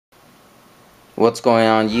What's going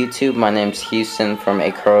on YouTube? My name's Houston from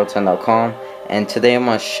acurl10.com, and today I'm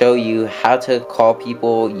going to show you how to call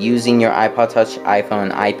people using your iPod Touch,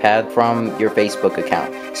 iPhone, iPad from your Facebook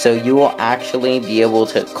account. So you will actually be able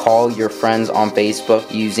to call your friends on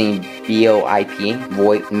Facebook using VoIP,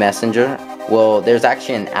 VoIP Messenger. Well, there's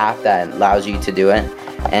actually an app that allows you to do it,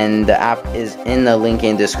 and the app is in the link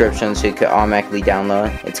in the description, so you can automatically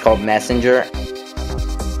download it. It's called Messenger.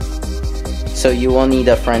 So you will need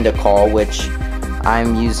a friend to call, which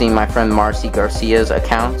I'm using my friend Marcy Garcia's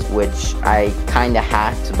account, which I kinda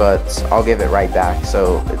hacked, but I'll give it right back,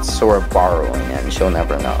 so it's sort of borrowing and she'll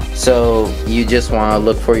never know. So you just wanna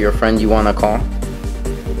look for your friend you wanna call.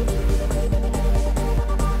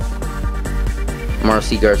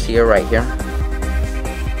 Marcy Garcia right here.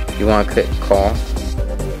 You wanna click call.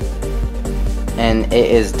 And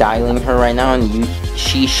it is dialing her right now, and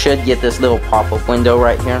she should get this little pop-up window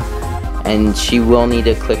right here. And she will need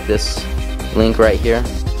to click this link right here,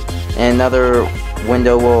 and another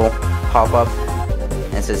window will pop up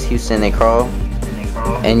and it says Houston acurl,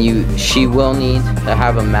 and she will need to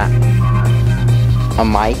have a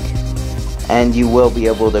mic, and you will be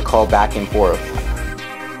able to call back and forth.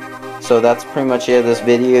 So that's pretty much it of this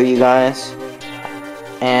video, you guys,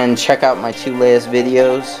 and check out my 2 latest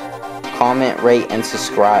videos. Comment, rate, and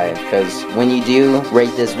subscribe, because when you do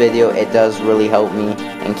rate this video, it does really help me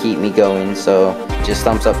and keep me going. So just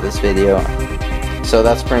thumbs up this video. So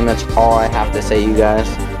that's pretty much all I have to say, you guys.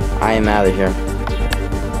 I am out of here.